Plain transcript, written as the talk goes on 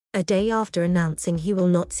A day after announcing he will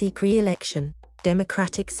not seek re-election,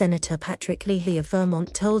 Democratic Senator Patrick Leahy of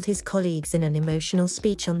Vermont told his colleagues in an emotional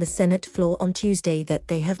speech on the Senate floor on Tuesday that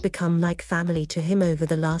they have become like family to him over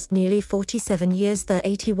the last nearly 47 years. The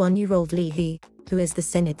 81-year-old Leahy, who as the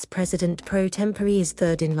Senate's president pro tempore is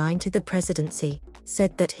third in line to the presidency,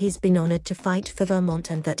 said that he's been honored to fight for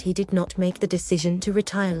Vermont and that he did not make the decision to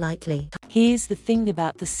retire lightly. Here's the thing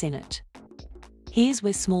about the Senate. Here's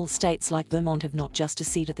where small states like Vermont have not just a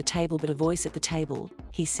seat at the table but a voice at the table,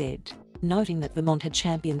 he said, noting that Vermont had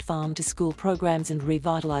championed farm-to-school programs and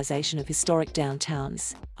revitalization of historic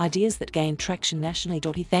downtowns, ideas that gained traction nationally.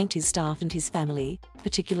 He thanked his staff and his family,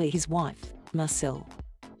 particularly his wife, Marcel.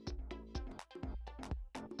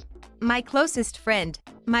 "My closest friend,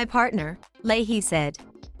 my partner," Leahy said.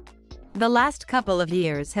 "The last couple of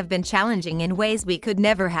years have been challenging in ways we could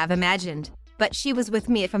never have imagined, but she was with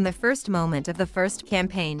me from the first moment of the first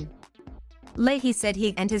campaign." Leahy said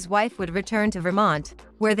he and his wife would return to Vermont,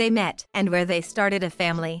 where they met and where they started a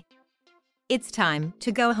family. "It's time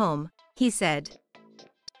to go home," he said.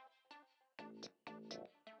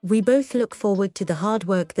 "We both look forward to the hard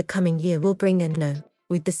work the coming year will bring and know,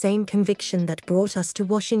 with the same conviction that brought us to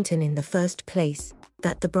Washington in the first place,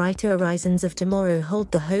 that the brighter horizons of tomorrow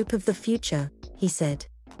hold the hope of the future," he said.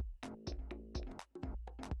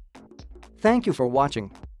 Thank you for watching.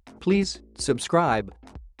 Please subscribe.